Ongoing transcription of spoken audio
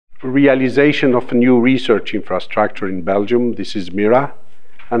realization of a new research infrastructure in Belgium. This is MYRRHA,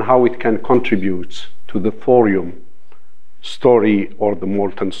 and how it can contribute to the thorium story or the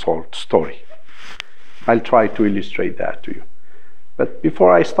molten salt story. I'll try to illustrate that to you. But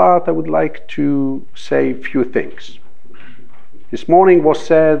before I start, I would like to say a few things. This morning was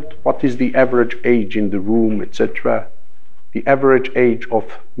said, what is the average age in the room, etc. The average age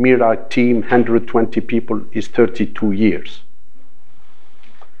of MYRRHA team, 120 people, is 32 years.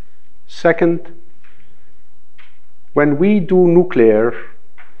 Second, when we do nuclear,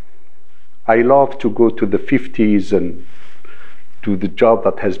 I love to go to the 50s and do the job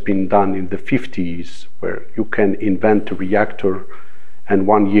that has been done in the 50s, where you can invent a reactor and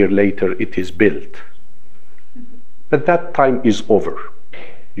 1 year later it is built. But that time is over.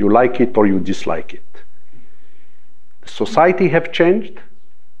 You like it or you dislike it. The society have changed.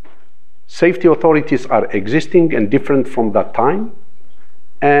 Safety authorities are existing and different from that time.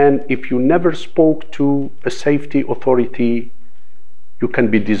 And if you never spoke to a safety authority, you can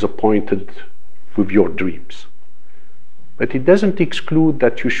be disappointed with your dreams. But it doesn't exclude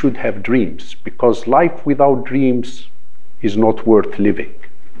that you should have dreams, because life without dreams is not worth living.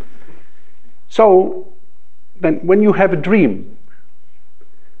 So, then when you have a dream,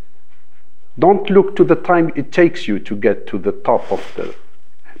 don't look to the time it takes you to get to the top of the...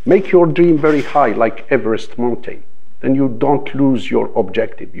 Make your dream very high, like Everest Mountain. Then you don't lose your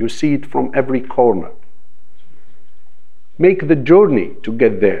objective. You see it from every corner. Make the journey to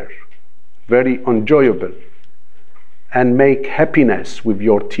get there very enjoyable, and make happiness with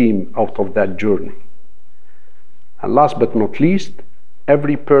your team out of that journey. And last but not least,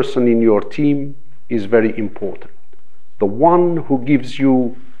 every person in your team is very important. The one who gives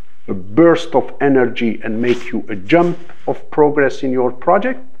you a burst of energy and make you a jump of progress in your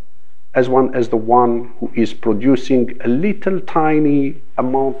project, as the one who is producing a little tiny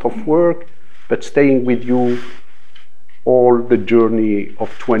amount of work, but staying with you all the journey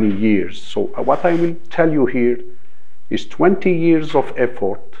of 20 years. So what I will tell you here is 20 years of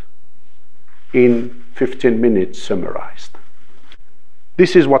effort in 15 minutes summarized.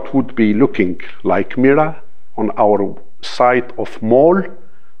 This is what would be looking like MYRRHA on our site of Mol,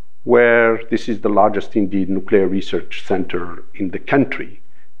 where this is the largest indeed nuclear research center in the country.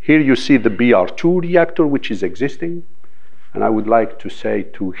 Here you see the BR2 reactor, which is existing. And I would like to say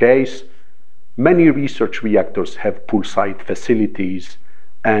to Gijs, many research reactors have poolside facilities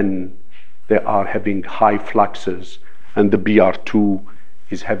and they are having high fluxes, and the BR2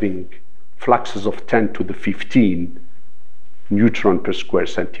 is having fluxes of 10 to the 15 neutron per square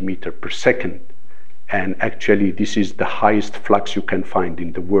centimeter per second. And actually this is the highest flux you can find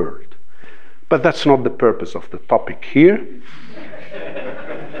in the world. But that's not the purpose of the topic here.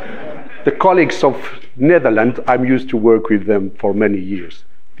 The colleagues of Netherlands, I'm used to work with them for many years.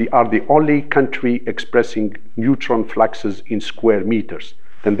 They are the only country expressing neutron fluxes in square meters.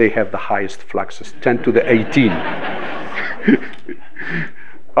 Then they have the highest fluxes, 10 to the 18.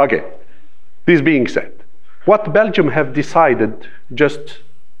 Okay, this being said, what Belgium have decided just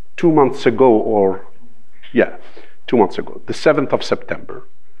 2 months ago, 2 months ago, the 7th of September,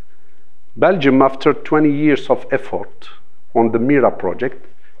 Belgium, after 20 years of effort on the MYRRHA project,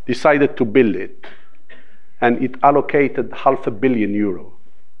 decided to build it, and it allocated €500 million,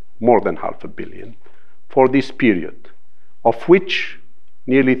 more than €500 million, for this period, of which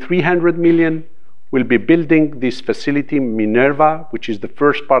nearly 300 million will be building this facility, MYRRHA, which is the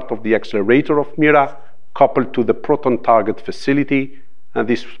first part of the accelerator of MYRRHA, coupled to the Proton target facility, and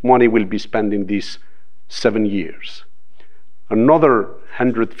this money will be spent in these 7 years. Another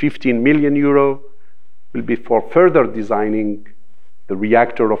 115 million euro will be for further designing the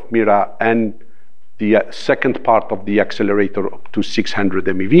reactor of MYRRHA and the second part of the accelerator up to 600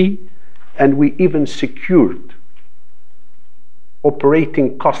 MeV, and we even secured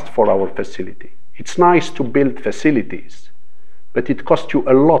operating cost for our facility. It's nice to build facilities, but it costs you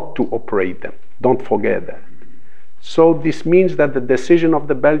a lot to operate them. Don't forget that. So this means that the decision of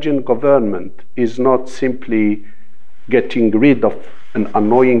the Belgian government is not simply getting rid of an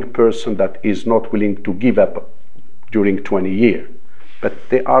annoying person that is not willing to give up during 20 years. But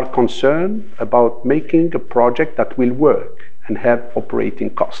they are concerned about making a project that will work and have operating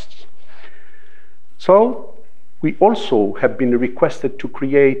costs. So we also have been requested to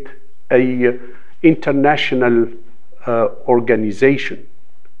create an international organization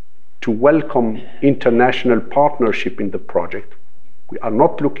to welcome international partnership in the project. We are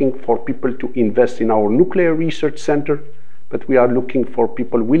not looking for people to invest in our nuclear research center, but we are looking for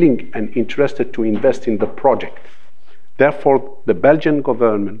people willing and interested to invest in the project. Therefore, the Belgian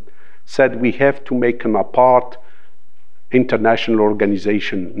government said we have to make an apart international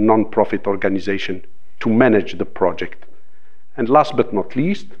organization, non-profit organization, to manage the project. And last but not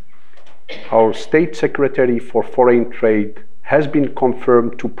least, our State Secretary for Foreign Trade has been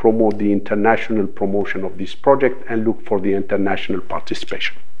confirmed to promote the international promotion of this project and look for the international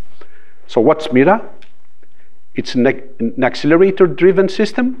participation. So what's MYRRHA? It's an accelerator driven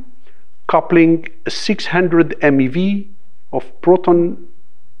system coupling a 600 MeV of proton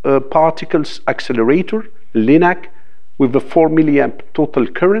particles accelerator, LINAC, with a 4 milliamp total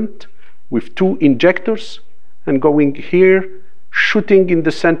current, with 2 injectors, and going here, shooting in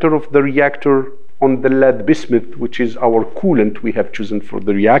the center of the reactor on the lead bismuth, which is our coolant we have chosen for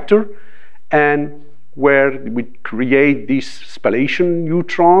the reactor, and where we create these spallation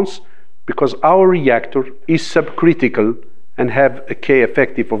neutrons, because our reactor is subcritical and have a K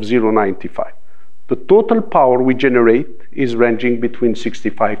effective of 0.95. The total power we generate is ranging between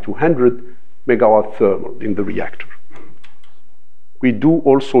 65 to 100 megawatt thermal in the reactor. We do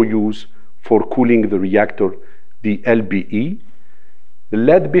also use, for cooling the reactor, the LBE. The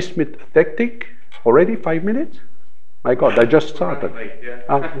lead bismuth ThEC already 5 minutes? My God, I just started.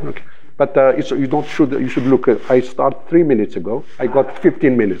 Okay. But you should look at, I started 3 minutes ago. I got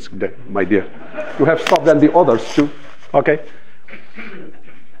 15 minutes there, my dear. You have stopped than the others too. Okay.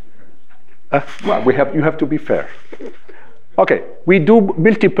 Well, you have to be fair. Okay, we do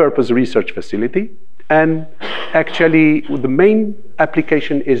multipurpose research facility, and actually the main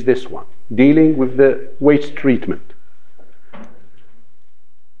application is this one, dealing with the waste treatment.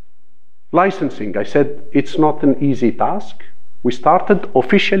 Licensing, I said it's not an easy task. We started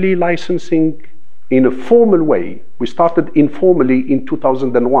officially licensing in a formal way. We started informally in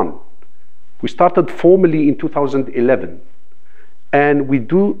 2001. We started formally in 2011. And we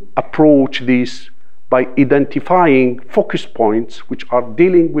do approach this by identifying focus points which are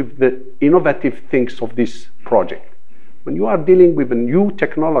dealing with the innovative things of this project. When you are dealing with a new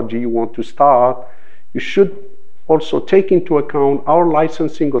technology you want to start, you should also take into account our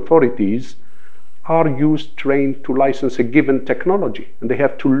licensing authorities are trained to license a given technology, and they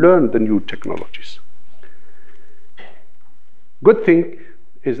have to learn the new technologies. Good thing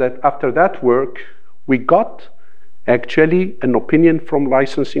is that after that work, we got actually an opinion from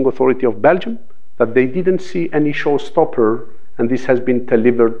licensing authority of Belgium that they didn't see any showstopper, and this has been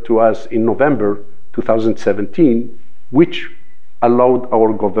delivered to us in November 2017, which allowed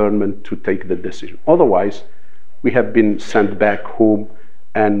our government to take the decision. Otherwise, we have been sent back home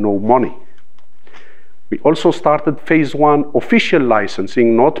and no money. We also started phase 1 official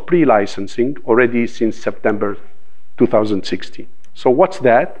licensing, not pre-licensing, already since September 2016. So what's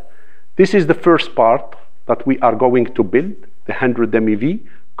that? This is the first part that we are going to build, the 100 MeV,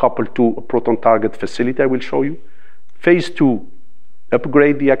 coupled to a proton target facility I will show you. Phase 2,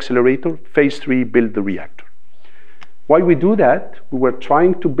 upgrade the accelerator. Phase 3, build the reactor. Why we do that? We were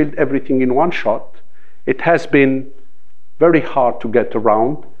trying to build everything in one shot. It has been very hard to get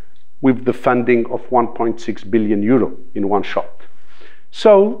around with the funding of 1.6 billion euro in one shot.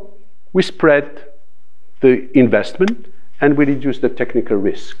 So we spread the investment and we reduce the technical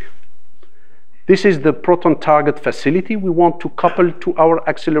risk. This is the proton target facility we want to couple to our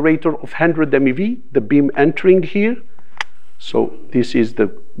accelerator of 100 MeV, the beam entering here. So this is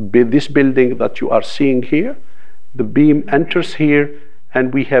this building that you are seeing here. The beam enters here,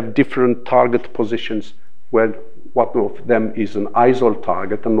 and we have different target positions where one of them is an isol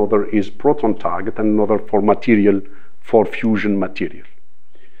target, another is proton target, and another for material, for fusion material.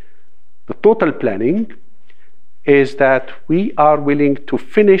 The total planning is that we are willing to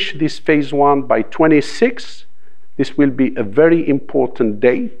finish this phase 1 by 26. This will be a very important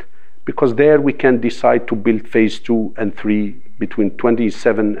date, because there we can decide to build phase 2 and 3 between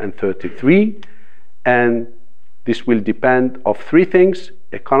 27 and 33. And this will depend on 3 things: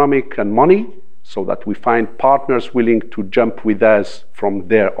 economic and money, so that we find partners willing to jump with us from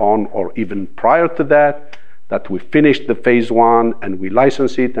there on, or even prior to that, that we finish the phase 1 and we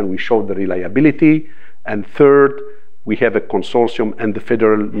license it and we show the reliability. And third, we have a consortium, and the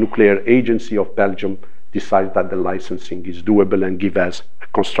Federal Nuclear Agency of Belgium decides that the licensing is doable and give us a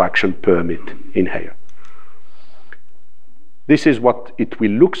construction permit in here. This is what it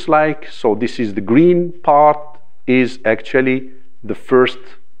will look like. So this is the green part, is actually the first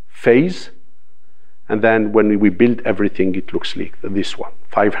phase. And then when we build everything, it looks like this one,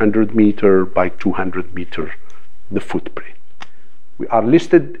 500 meter by 200 meter, the footprint. We are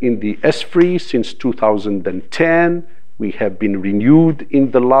listed in the S3 since 2010. We have been renewed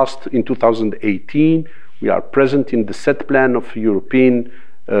in 2018. We are present in the set plan of the European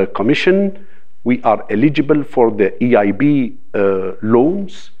Commission. We are eligible for the EIB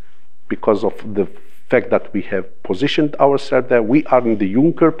loans because of the fact that we have positioned ourselves there. We are in the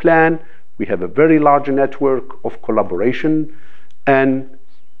Juncker plan. We have a very large network of collaboration and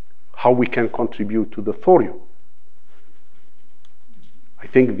how we can contribute to the thorium. I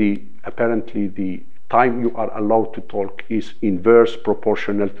think apparently the time you are allowed to talk is inverse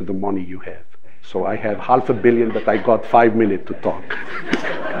proportional to the money you have. So I have $500 million, but I got 5 minutes to talk.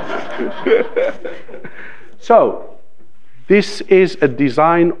 So this is a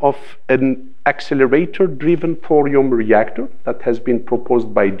design of an accelerator-driven thorium reactor that has been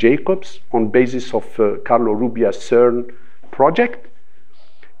proposed by Jacobs on basis of Carlo Rubbia's CERN project.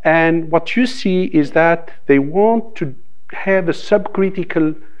 And what you see is that they want to have a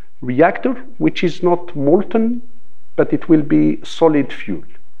subcritical reactor, which is not molten, but it will be solid fuel.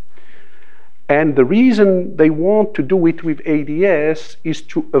 And the reason they want to do it with ADS is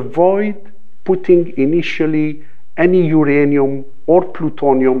to avoid putting initially any uranium or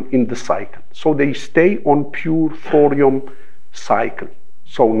plutonium in the cycle. So they stay on pure thorium cycle.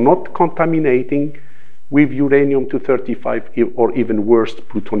 So not contaminating with uranium-235 or even worse,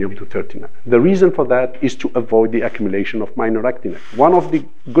 plutonium-239. The reason for that is to avoid the accumulation of minor actinide. One of the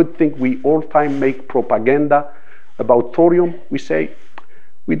good things we all time make propaganda about thorium, we say,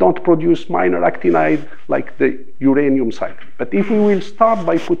 we don't produce minor actinide like the uranium cycle. But if we will start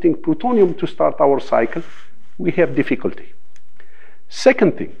by putting plutonium to start our cycle, we have difficulty.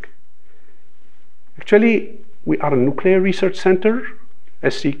 Second thing, actually, we are a nuclear research center,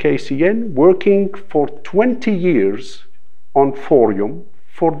 SCK-CN, working for 20 years on thorium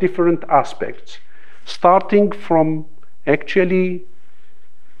for different aspects, starting from actually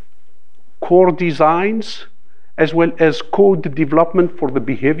core designs as well as code development for the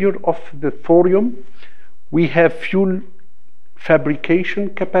behavior of the thorium. We have fuel fabrication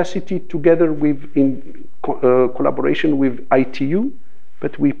capacity together with, in collaboration with ITU,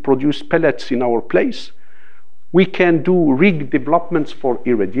 but we produce pellets in our place. We can do rig developments for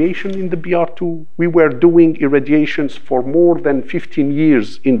irradiation in the BR2. We were doing irradiations for more than 15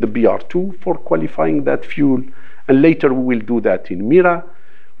 years in the BR2 for qualifying that fuel, and later we will do that in MYRRHA.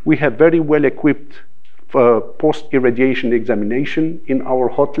 We have very well equipped post-irradiation examination in our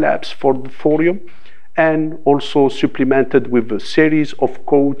hot labs for the thorium, and also supplemented with a series of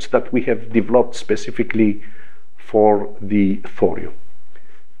codes that we have developed specifically for the thorium.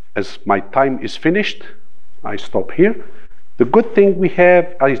 As my time is finished, I stop here. The good thing we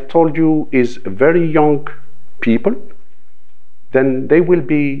have, I told you, is very young people. Then they will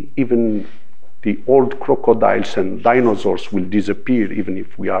be, even the old crocodiles and dinosaurs will disappear, even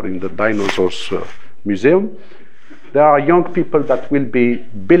if we are in the dinosaurs museum. There are young people that will be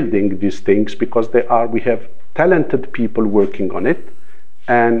building these things because we have talented people working on it,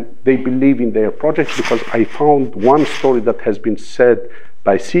 and they believe in their project. Because I found one story that has been said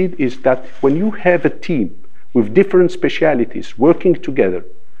by Sid is that when you have a team with different specialities working together,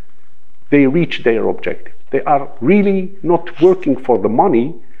 they reach their objective. They are really not working for the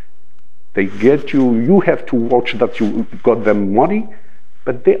money. They get you have to watch that you got them money,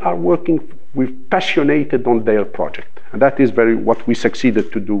 but they are working with passionated on their project. And that is what we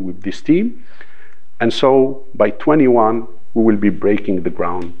succeeded to do with this team. And so by 21, we will be breaking the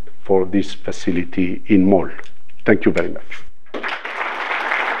ground for this facility in Mol. Thank you very much.